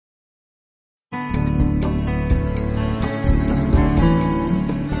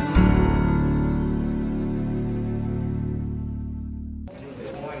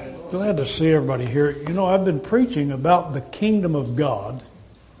Glad to see everybody here. You know, I've been preaching about the kingdom of God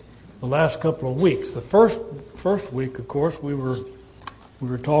the last couple of weeks. The first week, of course, we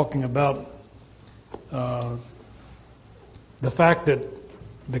were talking about the fact that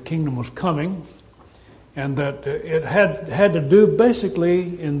the kingdom was coming, and that it had to do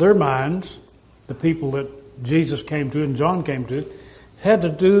basically in their minds, the people that Jesus came to and John came to, had to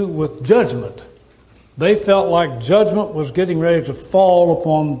do with judgment. They felt like judgment was getting ready to fall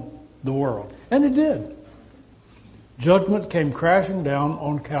upon the world. And it did. Judgment came crashing down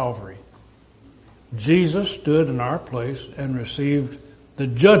on Calvary. Jesus stood in our place and received the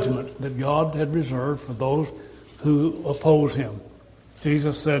judgment that God had reserved for those who oppose him.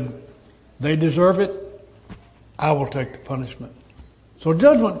 Jesus said, they deserve it, I will take the punishment. So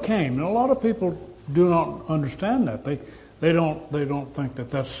judgment came, and a lot of people do not understand that. They don't think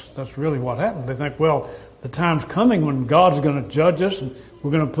that that's really what happened. They think, well, the time's coming when God's going to judge us, and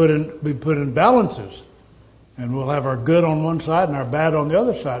we're going to be put in balances, and we'll have our good on one side and our bad on the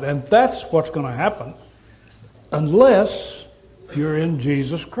other side. And that's what's going to happen unless you're in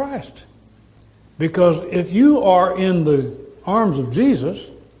Jesus Christ. Because if you are in the arms of Jesus,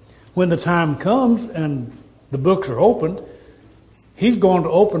 when the time comes and the books are opened, he's going to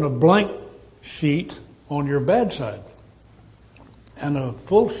open a blank sheet on your bad side and a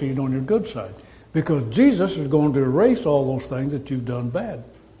full sheet on your good side. Because Jesus is going to erase all those things that you've done bad.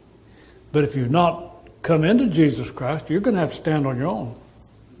 But if you've not come into Jesus Christ, you're going to have to stand on your own.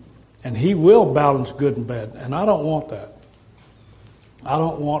 And he will balance good and bad. And I don't want that. I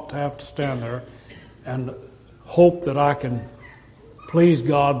don't want to have to stand there and hope that I can please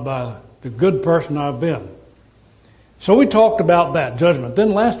God by the good person I've been. So we talked about that judgment.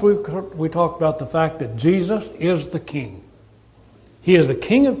 Then last week we talked about the fact that Jesus is the King. He is the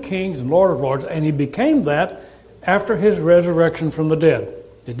King of Kings and Lord of Lords, and he became that after his resurrection from the dead.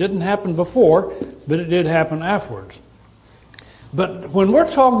 It didn't happen before, but it did happen afterwards. But when we're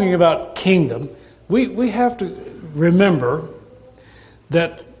talking about kingdom, we have to remember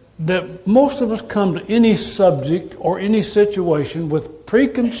that most of us come to any subject or any situation with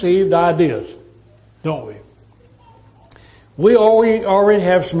preconceived ideas, don't we? We already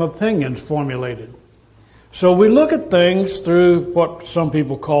have some opinions formulated. So we look at things through what some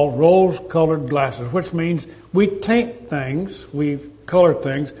people call rose-colored glasses, which means we taint things, we color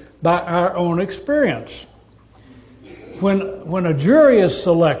things by our own experience. When a jury is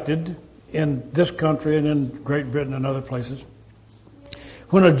selected in this country and in Great Britain and other places,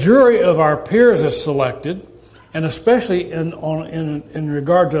 when a jury of our peers is selected, and especially in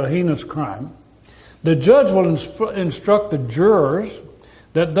regard to a heinous crime, the judge will instruct the jurors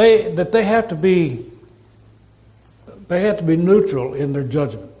that they have to be neutral in their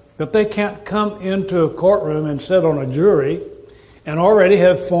judgment. That they can't come into a courtroom and sit on a jury and already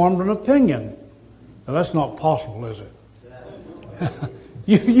have formed an opinion. Now, that's not possible, is it?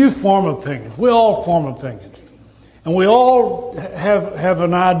 You form opinions. We all form opinions. And we all have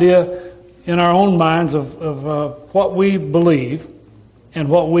an idea in our own minds of what we believe and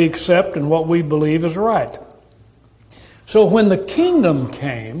what we accept and what we believe is right. So when the kingdom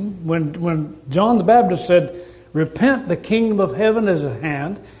came, when John the Baptist said, repent, the kingdom of heaven is at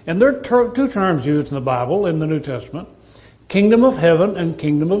hand. And there are two terms used in the Bible, in the New Testament. Kingdom of heaven and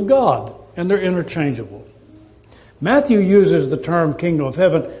kingdom of God. And they're interchangeable. Matthew uses the term kingdom of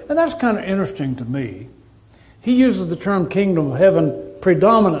heaven, and that's kind of interesting to me. He uses the term kingdom of heaven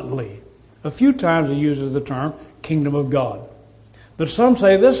predominantly. A few times he uses the term kingdom of God. But some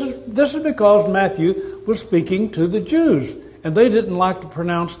say this is because Matthew was speaking to the Jews, and they didn't like to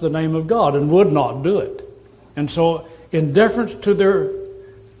pronounce the name of God and would not do it. And so, in deference to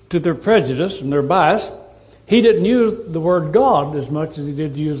their prejudice and their bias, he didn't use the word God as much as he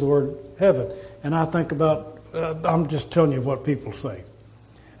did use the word heaven. And I think about, I'm just telling you what people say.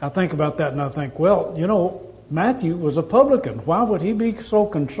 I think about that and I think, well, you know, Matthew was a publican. Why would he be so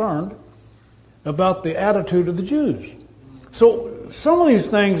concerned about the attitude of the Jews? So, some of these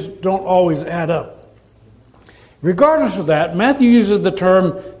things don't always add up. Regardless of that, Matthew uses the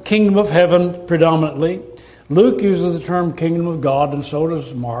term kingdom of heaven predominantly. Luke uses the term kingdom of God, and so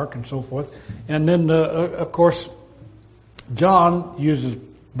does Mark, and so forth. And then, of course, John uses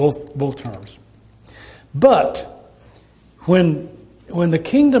both terms. But when the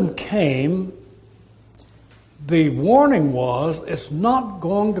kingdom came, the warning was, it's not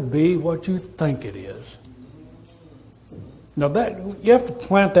going to be what you think it is. Now that you have to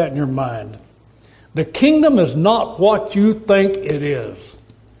plant that in your mind. The kingdom is not what you think it is.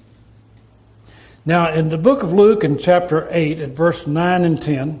 Now, in the book of Luke, in chapter 8, at verse 9 and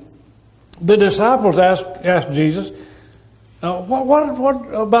 10, the disciples asked Jesus,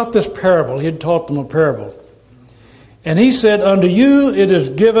 What about this parable? He had taught them a parable. And he said, unto you it is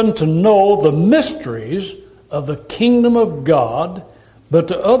given to know the mysteries of the kingdom of God, but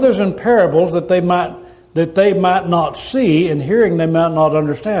to others in parables that they might not see, and hearing they might not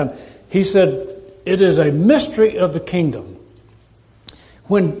understand. He said, it is a mystery of the kingdom.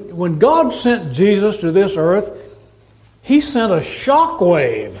 When God sent Jesus to this earth, he sent a shock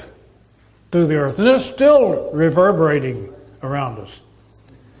wave through the earth, and it's still reverberating around us.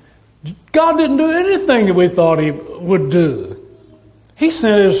 God didn't do anything that we thought he would do. He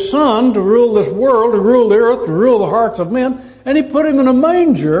sent his son to rule this world, to rule the earth, to rule the hearts of men, and he put him in a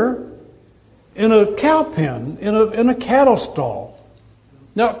manger, in a cow pen, in a cattle stall.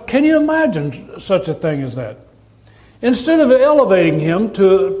 Now, can you imagine such a thing as that? Instead of elevating him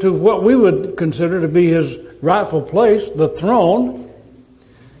to what we would consider to be his rightful place, the throne,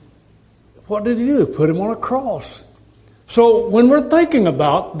 what did he do? Put him on a cross. So when we're thinking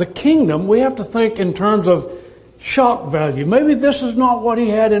about the kingdom, we have to think in terms of shock value. Maybe this is not what he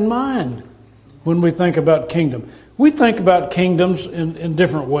had in mind when we think about kingdom. We think about kingdoms in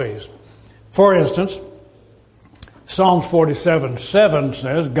different ways. For instance, Psalms 47:7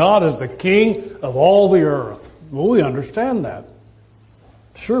 says, God is the king of all the earth. Well, we understand that.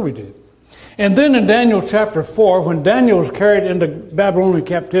 Sure we do. And then in Daniel chapter 4, when Daniel was carried into Babylonian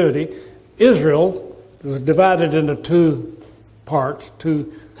captivity, Israel was divided into two parts,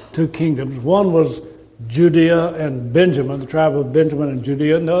 two kingdoms. One was Judea and Benjamin, the tribe of Benjamin and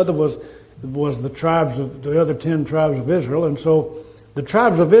Judea, and the other was the other 10 tribes of Israel. And so the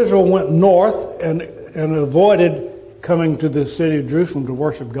tribes of Israel went north and avoided coming to the city of Jerusalem to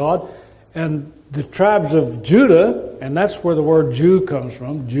worship God. And the tribes of Judah, and that's where the word Jew comes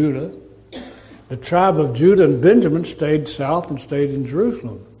from, Judah. The tribe of Judah and Benjamin stayed south and stayed in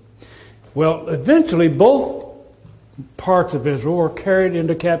Jerusalem. Well, eventually both parts of Israel were carried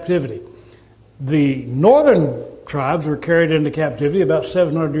into captivity. The northern tribes were carried into captivity about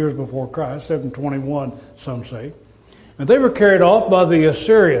 700 years before Christ, 721 some say. And they were carried off by the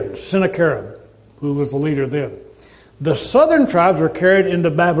Assyrians, Sennacherib, who was the leader then. The southern tribes were carried into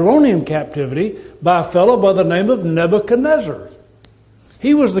Babylonian captivity by a fellow by the name of Nebuchadnezzar.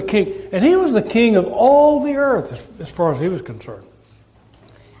 He was the king, and he was the king of all the earth as far as he was concerned.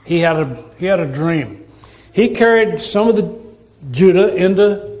 He had a dream. He carried some of the Judah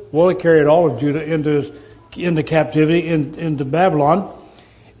he carried all of Judah into captivity, into Babylon.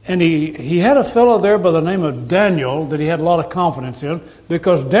 And he had a fellow there by the name of Daniel that he had a lot of confidence in,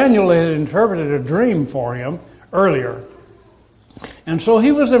 because Daniel had interpreted a dream for him earlier. And so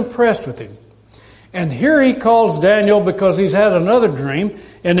he was impressed with him. And here he calls Daniel because he's had another dream.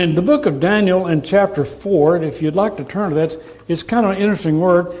 And in the book of Daniel in chapter 4, and if you'd like to turn to that, it's kind of an interesting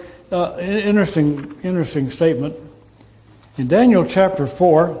word, interesting statement. In Daniel chapter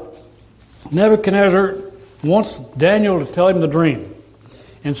 4, Nebuchadnezzar wants Daniel to tell him the dream.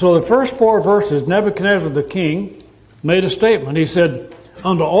 And so the first 4 verses, Nebuchadnezzar the king made a statement. He said,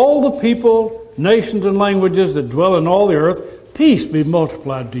 unto all the people, nations, and languages that dwell in all the earth, peace be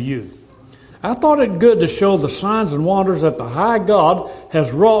multiplied to you. I thought it good to show the signs and wonders that the high God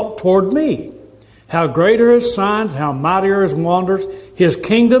has wrought toward me. How great are his signs, how mighty are his wonders. His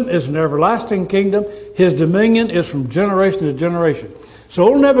kingdom is an everlasting kingdom. His dominion is from generation to generation. So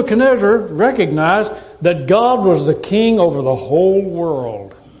old Nebuchadnezzar recognized that God was the king over the whole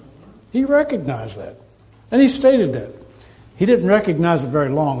world. He recognized that. And he stated that. He didn't recognize it very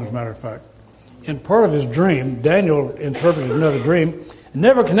long, as a matter of fact. In part of his dream, Daniel interpreted another dream.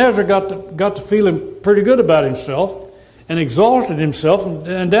 Nebuchadnezzar got to feeling pretty good about himself and exalted himself.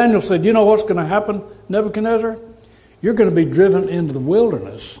 And Daniel said, you know what's going to happen, Nebuchadnezzar? You're going to be driven into the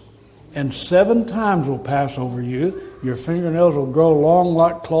wilderness, and 7 times will pass over you. Your fingernails will grow long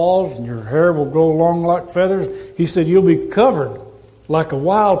like claws, and your hair will grow long like feathers. He said, you'll be covered like a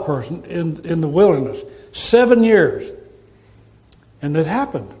wild person in the wilderness. 7 years. And it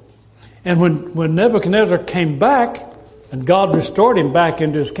happened. And when Nebuchadnezzar came back, and God restored him back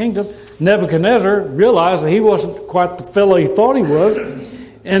into his kingdom, Nebuchadnezzar realized that he wasn't quite the fellow he thought he was.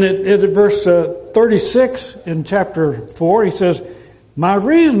 And at verse 36 in chapter 4, he says, my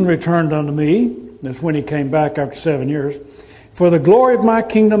reason returned unto me. That's when he came back after 7 years. For the glory of my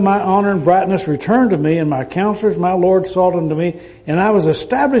kingdom, my honor and brightness returned to me, and my counselors, my Lord, sought unto me, and I was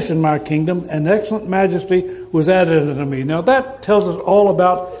established in my kingdom, and excellent majesty was added unto me. Now that tells us all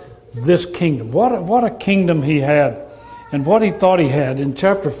about this kingdom. What a kingdom he had, and what he thought he had. In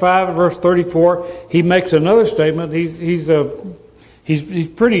chapter 5, verse 34, he makes another statement. He's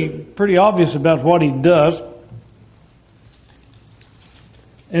pretty obvious about what he does.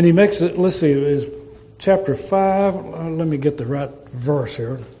 And he makes it, let's see, chapter 5. Let me get the right verse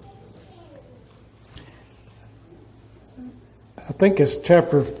here. I think it's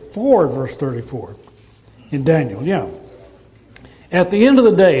chapter 4, verse 34 in Daniel. Yeah. At the end of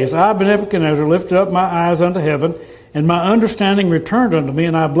the days, I, Nebuchadnezzar, lifted up my eyes unto heaven, and my understanding returned unto me,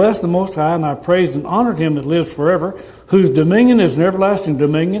 and I blessed the Most High, and I praised and honored him that lives forever, whose dominion is an everlasting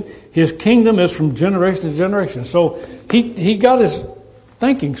dominion. His kingdom is from generation to generation. So he got his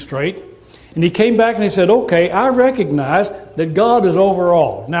thinking straight, and he came back and he said, okay, I recognize that God is over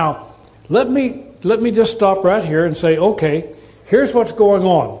all. Now, let me just stop right here and say, okay, here's what's going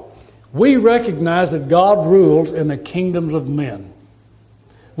on. We recognize that God rules in the kingdoms of men.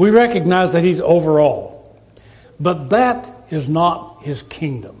 We recognize that he's over all. But that is not his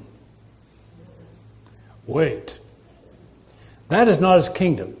kingdom. Wait. That is not his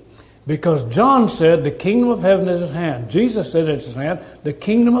kingdom. Because John said the kingdom of heaven is at hand. Jesus said it's at hand. The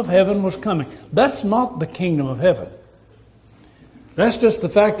kingdom of heaven was coming. That's not the kingdom of heaven. That's just the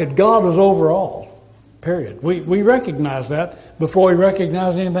fact that God is over all. Period. We recognize that before we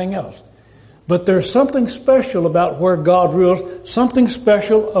recognize anything else. But there's something special about where God rules, something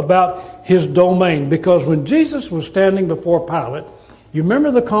special about his domain. Because when Jesus was standing before Pilate, you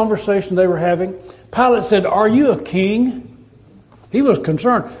remember the conversation they were having? Pilate said, "Are you a king?" He was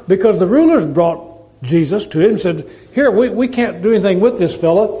concerned because the rulers brought Jesus to him and said, "Here, we can't do anything with this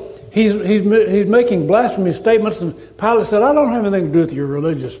fella. He's making blasphemous statements." And Pilate said, "I don't have anything to do with your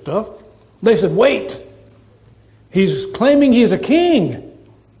religious stuff." They said, "Wait. He's claiming he's a king."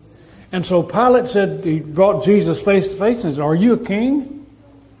 And so Pilate said, he brought Jesus face to face and said, "Are you a king?"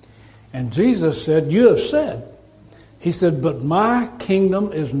 And Jesus said, "You have said." He said, "But my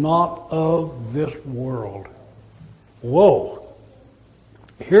kingdom is not of this world." Whoa.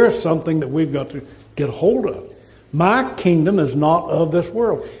 Here's something that we've got to get hold of. My kingdom is not of this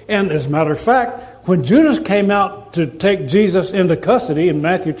world. And as a matter of fact, when Judas came out to take Jesus into custody in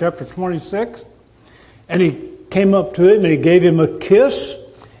Matthew chapter 26, and he came up to him and he gave him a kiss,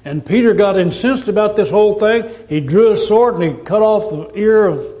 and Peter got incensed about this whole thing. He drew his sword and he cut off the ear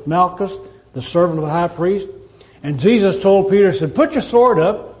of Malchus, the servant of the high priest. And Jesus told Peter, said, "Put your sword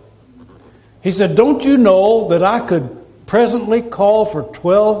up." He said, "Don't you know that I could presently call for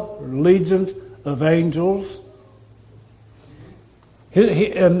 12 legions of angels?"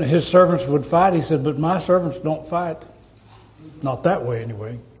 And his servants would fight. He said, "But my servants don't fight." Not that way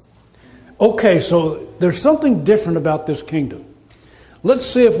anyway. Okay, so there's something different about this kingdom. Let's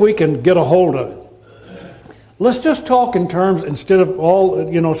see if we can get a hold of it. Let's just talk in terms, instead of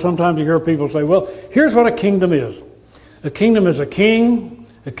all, sometimes you hear people say, well, here's what a kingdom is. A kingdom is a king,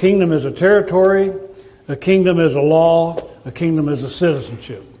 a kingdom is a territory, a kingdom is a law, a kingdom is a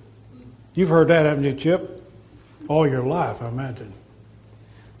citizenship. You've heard that, haven't you, Chip? All your life, I imagine.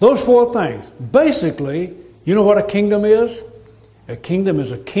 Those four things. Basically, you know what a kingdom is? A kingdom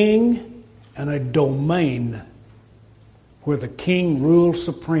is a king and a domain where the king rules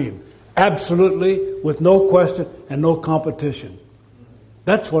supreme. Absolutely, with no question and no competition.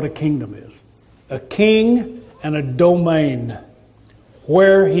 That's what a kingdom is. A king and a domain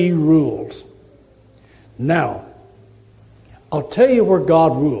where he rules. Now, I'll tell you where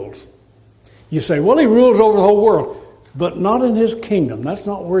God rules. You say, well, he rules over the whole world, but not in his kingdom. That's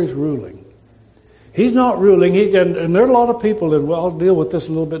not where he's ruling. He's not ruling. And there are a lot of people, and I'll deal with this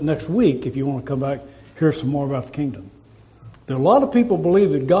a little bit next week if you want to come back, hear some more about the kingdom. There are a lot of people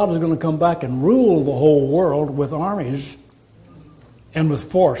believe that God is going to come back and rule the whole world with armies and with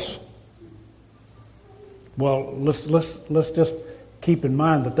force. Well, let's just keep in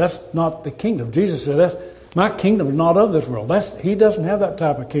mind that that's not the kingdom. Jesus said, my kingdom is not of this world. He doesn't have that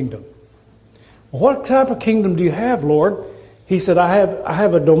type of kingdom. Well, what type of kingdom do you have, Lord? He said, I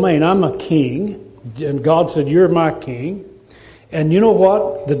have a domain. I'm a king. And God said, you're my king. And you know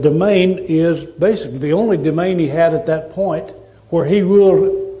what? The domain is basically the only domain he had at that point where he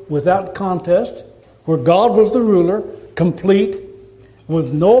ruled without contest, where God was the ruler, complete,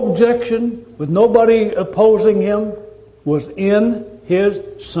 with no objection, with nobody opposing him, was in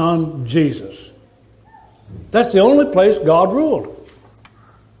his Son Jesus. That's the only place God ruled.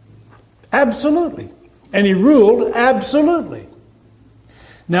 Absolutely. And he ruled absolutely.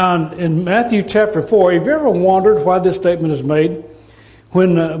 Now, in Matthew chapter 4, have you ever wondered why this statement is made?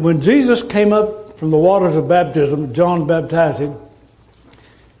 When Jesus came up from the waters of baptism, John baptized him,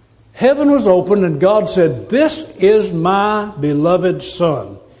 heaven was opened and God said, "This is my beloved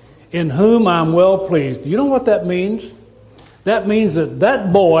Son, in whom I'm well pleased." You know what that means? That means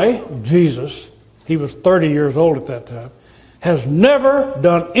that boy, Jesus, he was 30 years old at that time, has never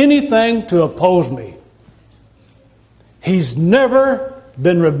done anything to oppose me. He's never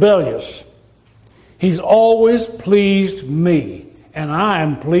been rebellious. He's always pleased me, and I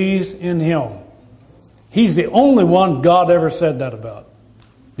am pleased in him. He's the only one God ever said that about.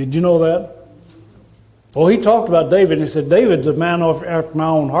 Did you know that? Well, he talked about David. He said, David's a man after my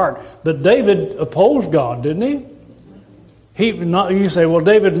own heart. But David opposed God, didn't he? You say, well,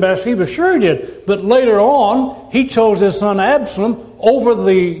 David and Bathsheba, sure he did. But later on, he chose his son Absalom over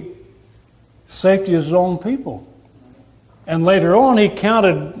the safety of his own people. And later on, he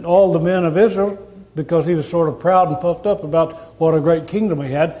counted all the men of Israel because he was sort of proud and puffed up about what a great kingdom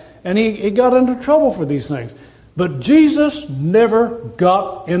he had. And he got into trouble for these things. But Jesus never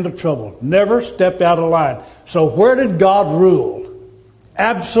got into trouble, never stepped out of line. So where did God rule?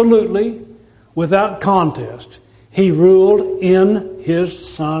 Absolutely, without contest. He ruled in his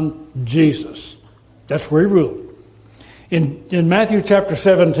Son, Jesus. That's where he ruled. In Matthew chapter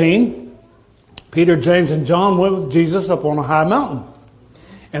 17, Peter, James, and John went with Jesus up on a high mountain.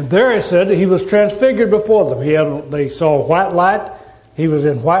 And there it said he was transfigured before them. They saw a white light. He was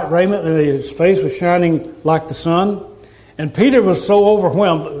in white raiment, and his face was shining like the sun. And Peter was so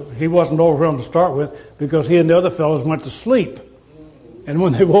overwhelmed. He wasn't overwhelmed to start with because he and the other fellows went to sleep. And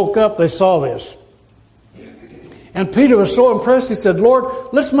when they woke up, they saw this. And Peter was so impressed, he said, Lord,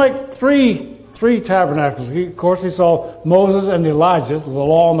 let's make three tabernacles. Of course, he saw Moses and Elijah, the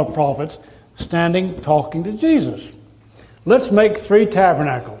law and the prophets, standing, talking to Jesus. Let's make 3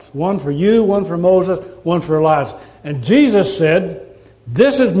 tabernacles. One for you, one for Moses, one for Elijah. And Jesus said,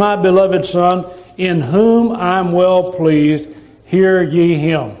 this is my beloved Son, in whom I'm well pleased. Hear ye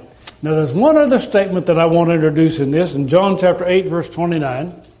him. Now, there's one other statement that I want to introduce in this. In John chapter 8, verse 29,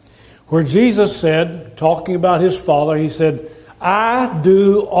 where Jesus said, talking about his Father, he said, I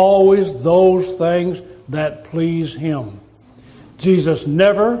do always those things that please him. Jesus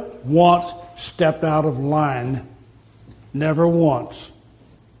never once stepped out of line. Never once.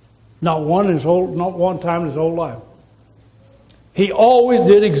 Not one time in his whole life. He always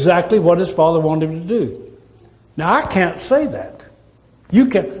did exactly what his Father wanted him to do. Now, I can't say that. You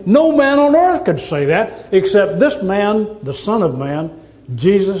can't. No man on earth could say that except this man, the Son of Man,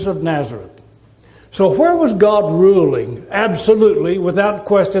 Jesus of Nazareth. So where was God ruling? Absolutely, without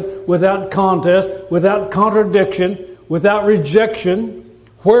question, without contest, without contradiction, without rejection.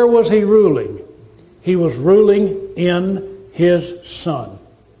 Where was he ruling? He was ruling in his Son.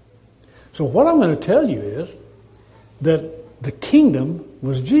 So what I'm going to tell you is that the kingdom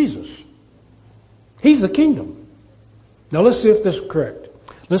was Jesus. He's the kingdom. Now let's see if this is correct.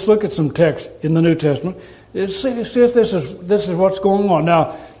 Let's look at some text in the New Testament. See if this is what's going on.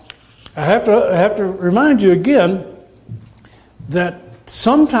 Now, I have to remind you again that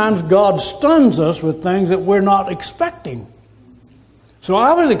sometimes God stuns us with things that we're not expecting. So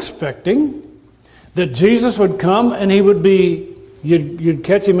I was expecting that Jesus would come and he would be, you'd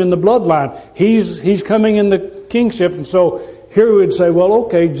catch him in the bloodline. He's coming in the kingship, and so here we would say, well,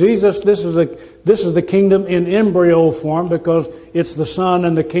 okay, Jesus, this is the kingdom in embryo form because it's the Son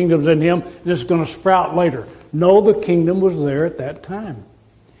and the kingdom's in him, and it's going to sprout later. No, the kingdom was there at that time.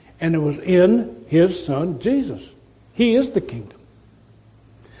 And it was in his Son, Jesus. He is the kingdom.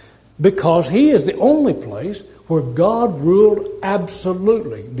 Because he is the only place where God ruled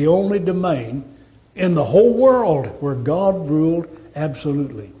absolutely, the only domain in the whole world where God ruled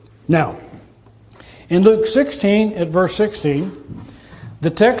absolutely. Now, in Luke 16, at verse 16, the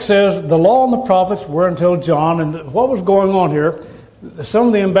text says, the law and the prophets were until John. And what was going on here, some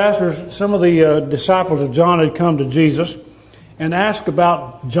of the ambassadors, some of the disciples of John had come to Jesus and asked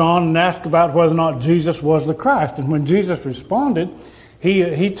about John and asked about whether or not Jesus was the Christ. And when Jesus responded,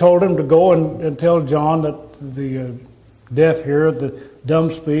 he told him to go and tell John that the deaf hear, the dumb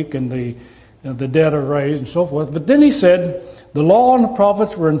speak, and the dead are raised, and so forth. But then he said, the law and the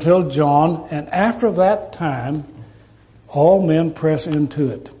prophets were until John, and after that time, all men press into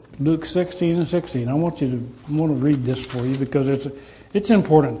it. Luke 16 and 16. I want to read this for you because it's an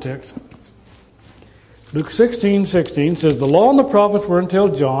important text. Luke 16:16 says, the law and the prophets were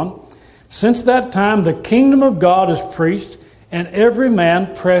until John. Since that time, the kingdom of God is preached, and every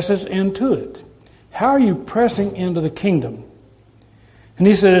man presses into it. How are you pressing into the kingdom? And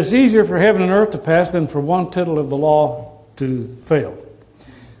he said, it's easier for heaven and earth to pass than for one tittle of the law to fail.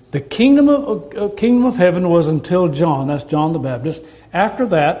 The kingdom of heaven was until John. That's John the Baptist. After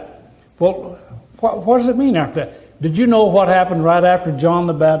that, well, what does it mean after that? Did you know what happened right after John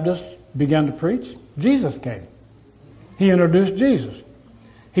the Baptist began to preach? Jesus came. He introduced Jesus.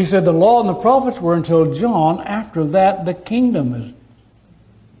 He said the law and the prophets were until John. After that, the kingdom is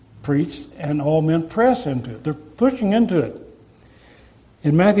preached and all men press into it. They're pushing into it.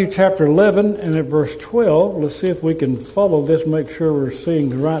 In Matthew chapter 11 and at verse 12, let's see if we can follow this, make sure we're seeing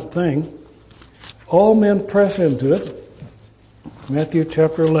the right thing. all men press into it. Matthew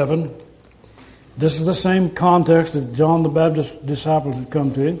chapter 11. This is the same context that John the Baptist's disciples had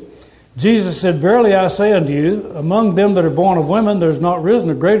come to him. Jesus said, "Verily I say unto you, among them that are born of women, there is not risen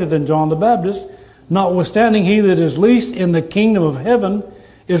a greater than John the Baptist. Notwithstanding, he that is least in the kingdom of heaven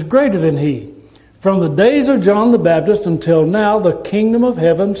is greater than he. From the days of John the Baptist until now, the kingdom of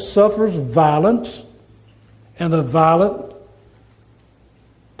heaven suffers violence, and the violent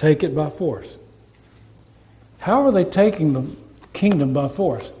take it by force." How are they taking the kingdom by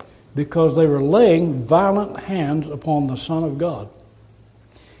force? Because they were laying violent hands upon the Son of God.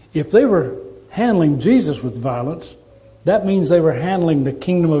 If they were handling Jesus with violence, that means they were handling the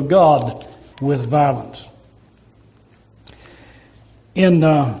kingdom of God with violence. In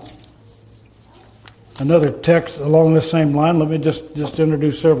another text along this same line, let me just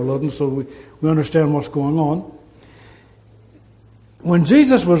introduce several of them so we understand what's going on. When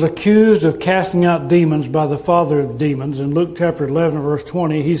Jesus was accused of casting out demons by the father of demons, in Luke chapter 11, verse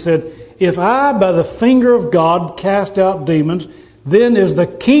 20, he said, "If I by the finger of God cast out demons, then is the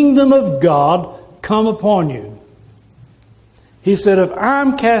kingdom of God come upon you." He said, if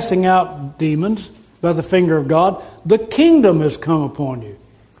I'm casting out demons by the finger of God, the kingdom has come upon you.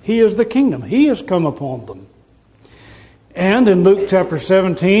 He is the kingdom. He has come upon them. And in Luke chapter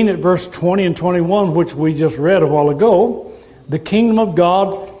 17, at verse 20 and 21, which we just read a while ago, the kingdom of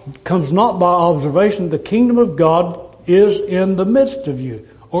God comes not by observation. The kingdom of God is in the midst of you,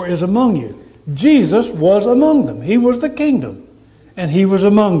 or is among you. Jesus was among them. He was the kingdom, and he was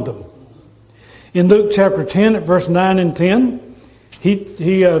among them. In Luke chapter 10, at verse 9 and 10,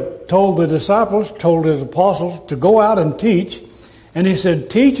 he told the disciples, told his apostles to go out and teach. And he said,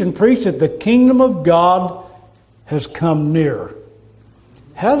 "Teach and preach that the kingdom of God has come near."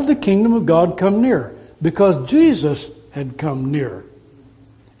 How did the kingdom of God come near? Because Jesus had come near.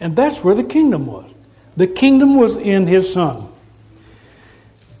 And that's where the kingdom was. The kingdom was in his Son.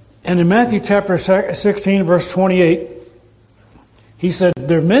 And in Matthew chapter 16, verse 28, he said,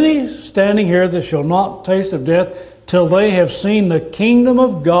 "There are many standing here that shall not taste of death till they have seen the kingdom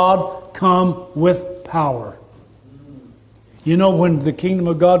of God come with power." You know when the kingdom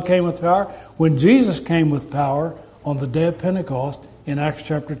of God came with power? When Jesus came with power on the day of Pentecost in Acts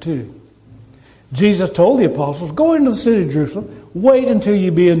chapter 2. Jesus told the apostles, "Go into the city of Jerusalem, wait until you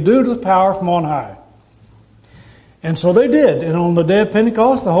be endued with power from on high." And so they did. And on the day of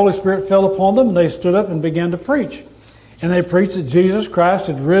Pentecost, the Holy Spirit fell upon them, and they stood up and began to preach. And they preached that Jesus Christ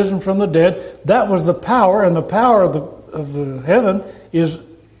had risen from the dead. That was the power, and the power of the heaven is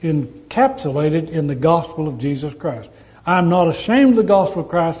encapsulated in the gospel of Jesus Christ. "I'm not ashamed of the gospel of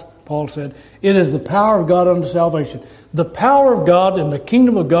Christ," Paul said. "It is the power of God unto salvation." The power of God and the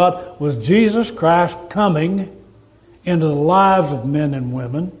kingdom of God was Jesus Christ coming into the lives of men and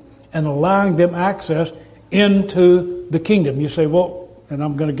women and allowing them access into the kingdom. You say, well, and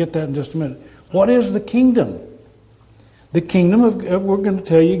I'm going to get that in just a minute. What is the kingdom? The kingdom of, we're going to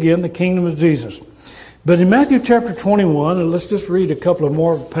tell you again, the kingdom of Jesus. But in Matthew chapter 21, and let's just read a couple of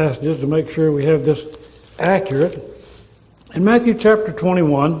more passages to make sure we have this accurate. In Matthew chapter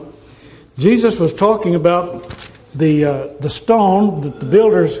 21, Jesus was talking about the stone that the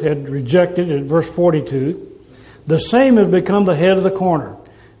builders had rejected in verse 42. "The same has become the head of the corner.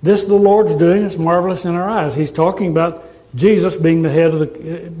 This the Lord's doing. It's marvelous in our eyes." He's talking about Jesus being the head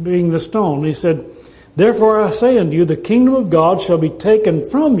of being the stone. He said, "Therefore I say unto you, the kingdom of God shall be taken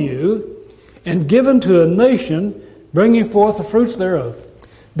from you and given to a nation, bringing forth the fruits thereof."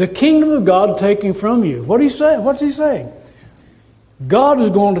 The kingdom of God taken from you. What is he saying? What's he saying? God is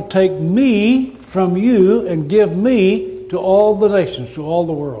going to take me from you and give me to all the nations, to all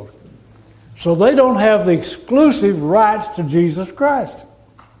the world. So they don't have the exclusive rights to Jesus Christ.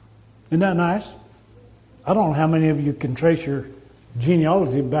 Isn't that nice? I don't know how many of you can trace your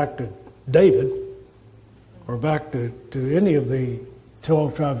genealogy back to David or back to any of the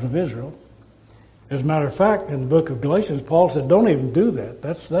 12 tribes of Israel. As a matter of fact, in the book of Galatians, Paul said, don't even do that.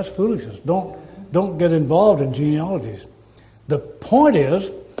 That's foolishness. Don't get involved in genealogies. The point is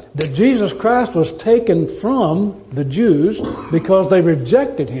that Jesus Christ was taken from the Jews because they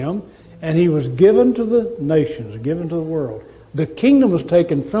rejected him, and he was given to the nations, given to the world. The kingdom was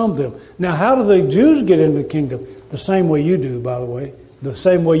taken from them. Now, how do the Jews get into the kingdom? The same way you do, by the way. The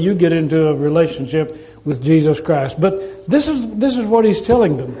same way you get into a relationship with Jesus Christ. But this is what he's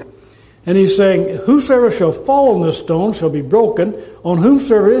telling them. And he's saying, whosoever shall fall on this stone shall be broken. On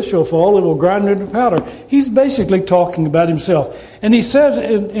whomsoever it shall fall, it will grind into powder. He's basically talking about himself. And he says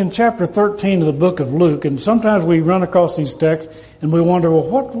in chapter 13 of the book of Luke, and sometimes we run across these texts and we wonder,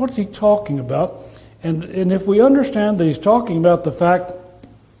 well, what's he talking about? And if we understand that he's talking about the fact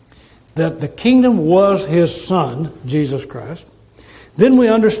that the kingdom was his Son, Jesus Christ, then we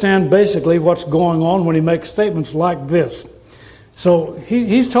understand basically what's going on when he makes statements like this. So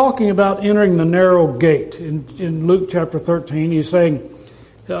he's talking about entering the narrow gate. In Luke chapter 13, he's saying,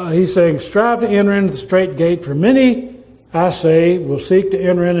 strive to enter into the straight gate, for many, I say, will seek to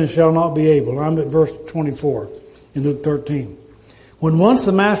enter in and shall not be able. I'm at verse 24 in Luke 13. When once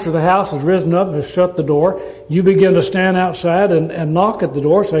the master of the house has risen up and has shut the door, you begin to stand outside and knock at the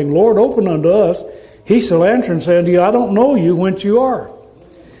door, saying, Lord, open unto us. He shall answer and say unto you, I don't know you, whence you are.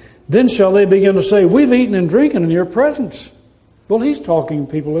 Then shall they begin to say, we've eaten and drinking in your presence. Well, he's talking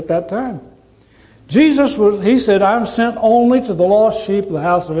to people at that time. He said, I'm sent only to the lost sheep of the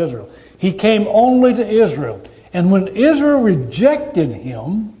house of Israel. He came only to Israel. And when Israel rejected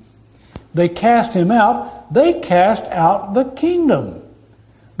him, they cast him out. They cast out the kingdom.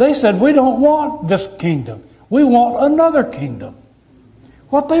 They said, we don't want this kingdom. We want another kingdom.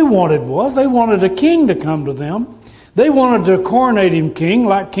 What they wanted was, they wanted a king to come to them. They wanted to coronate him king,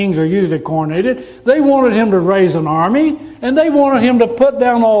 like kings are usually coronated. They wanted him to raise an army, and they wanted him to put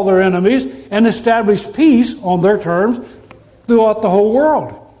down all their enemies and establish peace on their terms throughout the whole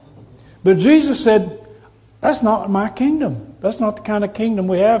world. But Jesus said, that's not my kingdom. That's not the kind of kingdom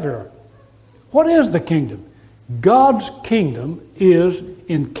we have here. What is the kingdom? God's kingdom is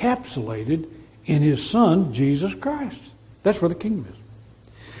encapsulated in his Son, Jesus Christ. That's where the kingdom is.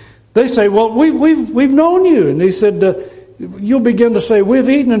 They say, well, we've known you. And he said, you'll begin to say, we've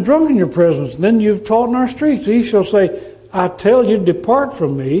eaten and drunk in your presence. Then you've taught in our streets. He shall say, I tell you, depart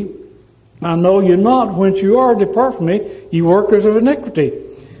from me. I know you not whence you are. Depart from me, ye workers of iniquity.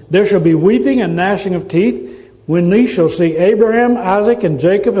 There shall be weeping and gnashing of teeth when ye shall see Abraham, Isaac, and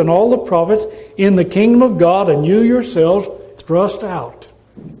Jacob, and all the prophets in the kingdom of God, and you yourselves thrust out.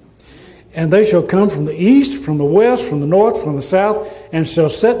 And they shall come from the east, from the west, from the north, from the south, and shall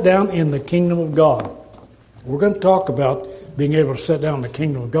sit down in the kingdom of God. We're going to talk about being able to sit down in the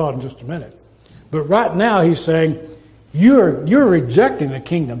kingdom of God in just a minute. But right now he's saying, you're rejecting the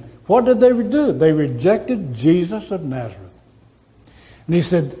kingdom. What did they do? They rejected Jesus of Nazareth. And he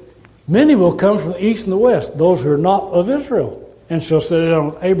said, many will come from the east and the west, those who are not of Israel, and shall sit down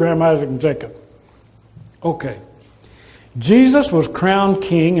with Abraham, Isaac, and Jacob. Okay. Jesus was crowned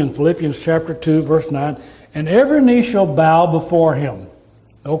king in Philippians chapter 2, verse 9, and every knee shall bow before him.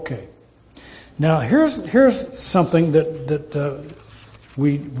 Okay. Now, here's something that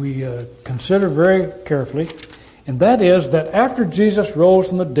we consider very carefully, and that is that after Jesus rose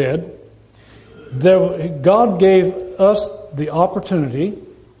from the dead, God gave us the opportunity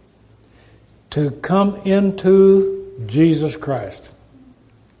to come into Jesus Christ.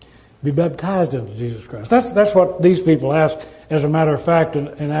 Be baptized into Jesus Christ. That's what these people asked. As a matter of fact,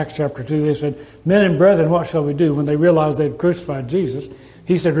 in Acts chapter 2, they said, men and brethren, what shall we do? When they realized they'd crucified Jesus,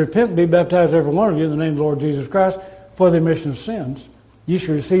 he said, repent and be baptized, every one of you, in the name of the Lord Jesus Christ, for the remission of sins. You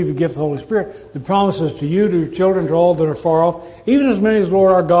shall receive the gift of the Holy Spirit. The promises to you, to your children, to all that are far off, even as many as the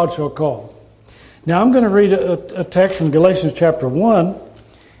Lord our God shall call. Now, I'm going to read a text from Galatians chapter 1,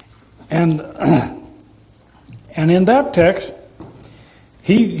 and in that text,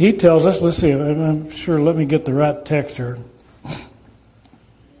 He tells us, let's see, I'm sure, let me get the right text here.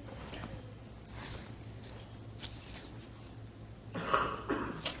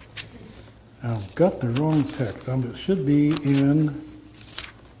 I've got the wrong text. It should be in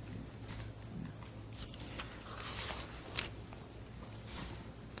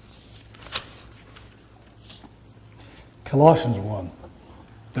Colossians 1.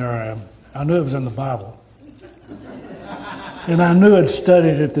 There I am. I knew it was in the Bible. And I knew I'd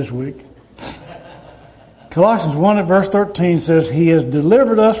studied it this week. Colossians 1 at verse 13 says, He has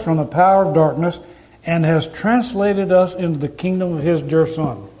delivered us from the power of darkness and has translated us into the kingdom of His dear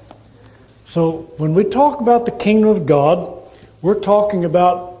Son. So when we talk about the kingdom of God, we're talking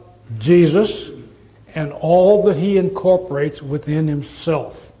about Jesus and all that He incorporates within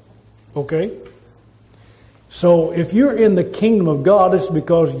Himself. Okay? So if you're in the kingdom of God, it's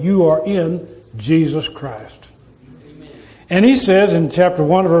because you are in Jesus Christ. And he says in chapter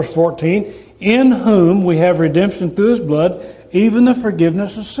 1, verse 14, in whom we have redemption through His blood, even the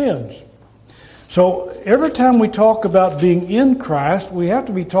forgiveness of sins. So every time we talk about being in Christ, we have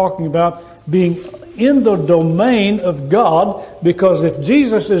to be talking about being in the domain of God, because if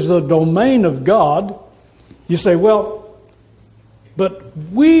Jesus is the domain of God, you say, well, but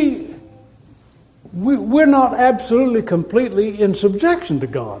we're not absolutely, completely in subjection to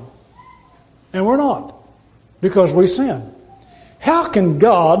God. And we're not, because we sin. How can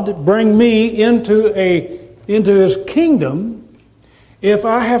God bring me into His kingdom if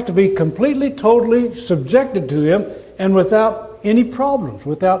I have to be completely, totally subjected to Him and without any problems,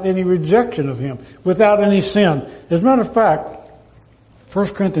 without any rejection of Him, without any sin. As a matter of fact, 1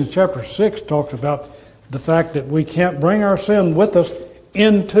 Corinthians chapter 6 talks about the fact that we can't bring our sin with us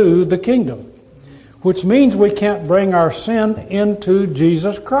into the kingdom, which means we can't bring our sin into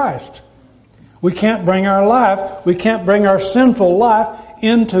Jesus Christ. We can't bring our life, we can't bring our sinful life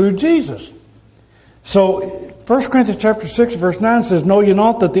into Jesus. So 1 Corinthians chapter 6 verse 9 says, "Know ye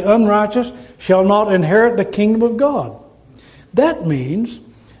not that the unrighteous shall not inherit the kingdom of God?" That means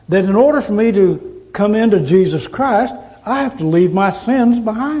that in order for me to come into Jesus Christ, I have to leave my sins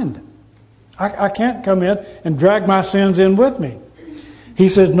behind. I can't come in and drag my sins in with me. He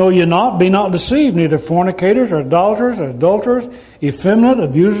says, "Know ye not, be not deceived, neither fornicators or idolaters or adulterers, effeminate,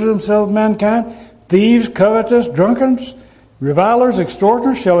 abusers themselves of mankind, thieves, covetous, drunkards, revilers,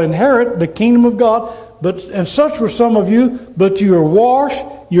 extortioners shall inherit the kingdom of God. And such were some of you, but you are washed,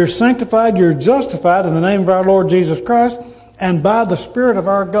 you're sanctified, you're justified in the name of our Lord Jesus Christ, and by the Spirit of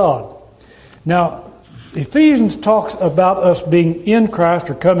our God." Now, Ephesians talks about us being in Christ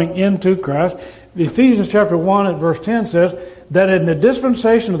or coming into Christ. Ephesians chapter 1 at verse 10 says that in the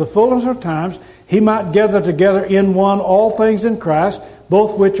dispensation of the fullness of times, He might gather together in one all things in Christ,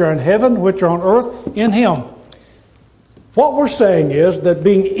 both which are in heaven, which are on earth, in Him. What we're saying is that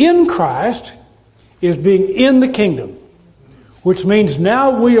being in Christ is being in the kingdom, which means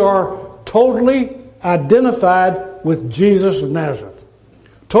now we are totally identified with Jesus of Nazareth.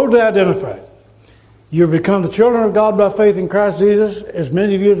 Totally identified. You've become the children of God by faith in Christ Jesus. As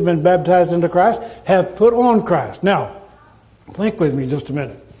many of you have been baptized into Christ, have put on Christ. Now, think with me just a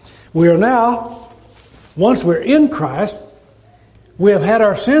minute. We are now, once we're in Christ, we have had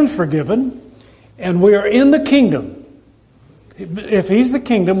our sins forgiven, and we are in the kingdom. If He's the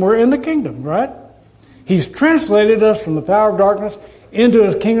kingdom, we're in the kingdom, right? He's translated us from the power of darkness into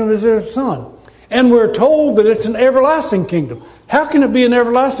His kingdom as His Son. And we're told that it's an everlasting kingdom. How can it be an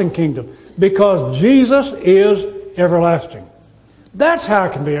everlasting kingdom? Because Jesus is everlasting. That's how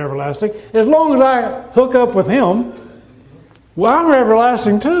it can be everlasting. As long as I hook up with Him, well, I'm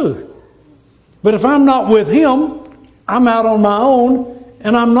everlasting too. But if I'm not with Him, I'm out on my own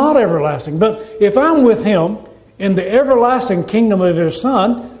and I'm not everlasting. But if I'm with Him in the everlasting kingdom of His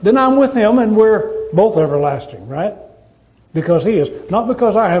Son, then I'm with Him and we're both everlasting, right? Because He is. Not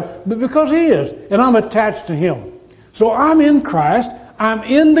because I am, but because He is. And I'm attached to Him. So I'm in Christ. I'm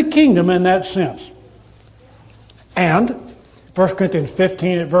in the kingdom in that sense. And 1 Corinthians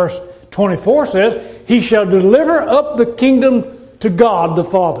 15 at verse 24 says, "He shall deliver up the kingdom to God the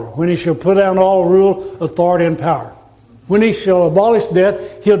Father, when He shall put down all rule, authority, and power." When He shall abolish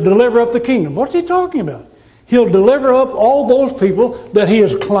death, He'll deliver up the kingdom. What's He talking about? He'll deliver up all those people that He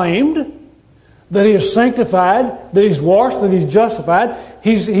has claimed, that He has sanctified, that He's washed, that He's justified.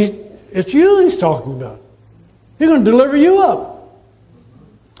 It's you He's talking about. He's going to deliver you up.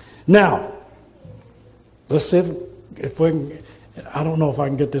 Now, let's see if we can, I don't know if I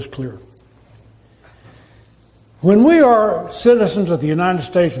can get this clear. When we are citizens of the United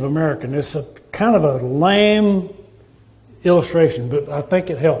States of America, and it's a kind of a lame illustration, but I think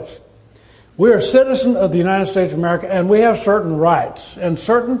it helps. We are citizens of the United States of America, and we have certain rights and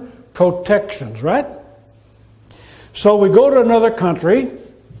certain protections, right? So we go to another country,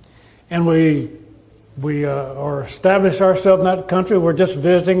 and we or establish ourselves in that country. We're just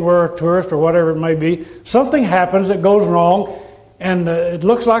visiting, we're a tourist or whatever it may be. Something happens that goes wrong, and it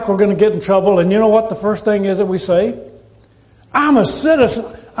looks like we're going to get in trouble. And you know what the first thing is that we say? I'm a citizen.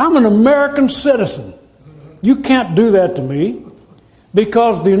 I'm an American citizen. You can't do that to me,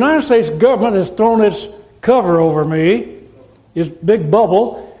 because the United States government has thrown its cover over me, its big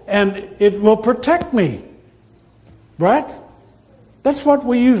bubble, and it will protect me. Right? That's what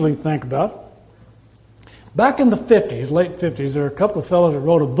we usually think about. Back in the 50s, late 50s, there were a couple of fellows that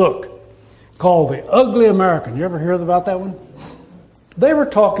wrote a book called The Ugly American. You ever hear about that one? They were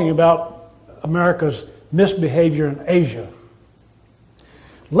talking about America's misbehavior in Asia.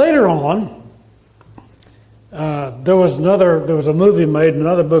 Later on, there was a movie made,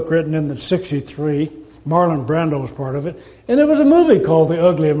 another book written in the 63. Marlon Brando was part of it. And there was a movie called The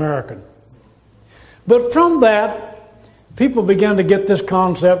Ugly American. But from that, people began to get this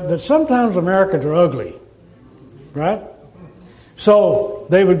concept that sometimes Americans are ugly. Right? So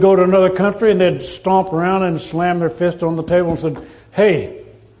they would go to another country and they'd stomp around and slam their fist on the table and said, "Hey,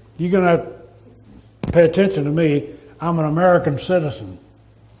 you're going to pay attention to me. I'm an American citizen."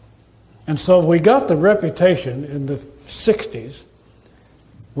 And so we got the reputation in the 60s,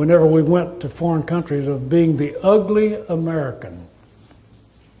 whenever we went to foreign countries, of being the ugly American.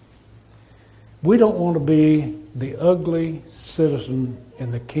 We don't want to be the ugly citizen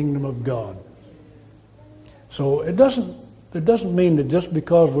in the kingdom of God. So it doesn't It doesn't mean that just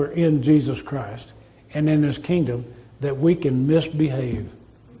because we're in Jesus Christ and in His kingdom that we can misbehave.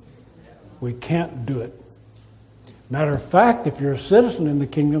 We can't do it. Matter of fact, if you're a citizen in the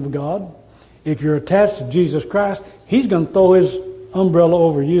kingdom of God, if you're attached to Jesus Christ, He's going to throw His umbrella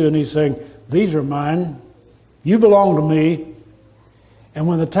over you and He's saying, these are mine. You belong to me. And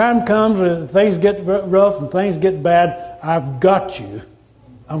when the time comes and things get rough and things get bad, I've got you.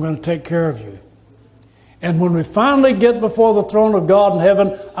 I'm going to take care of you. And when we finally get before the throne of God in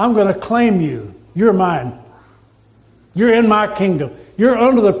heaven, I'm going to claim you. You're mine. You're in my kingdom. You're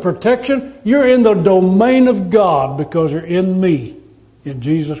under the protection. You're in the domain of God because you're in me, in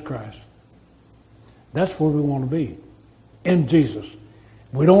Jesus Christ. That's where we want to be, in Jesus.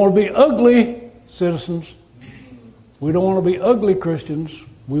 We don't want to be ugly citizens. We don't want to be ugly Christians.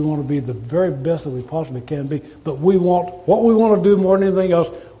 We want to be the very best that we possibly can be. But what we want to do more than anything else,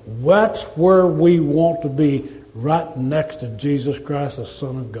 that's where we want to be, right next to Jesus Christ, the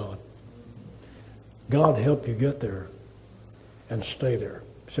Son of God. God help you get there and stay there.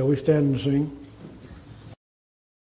 Shall we stand and sing?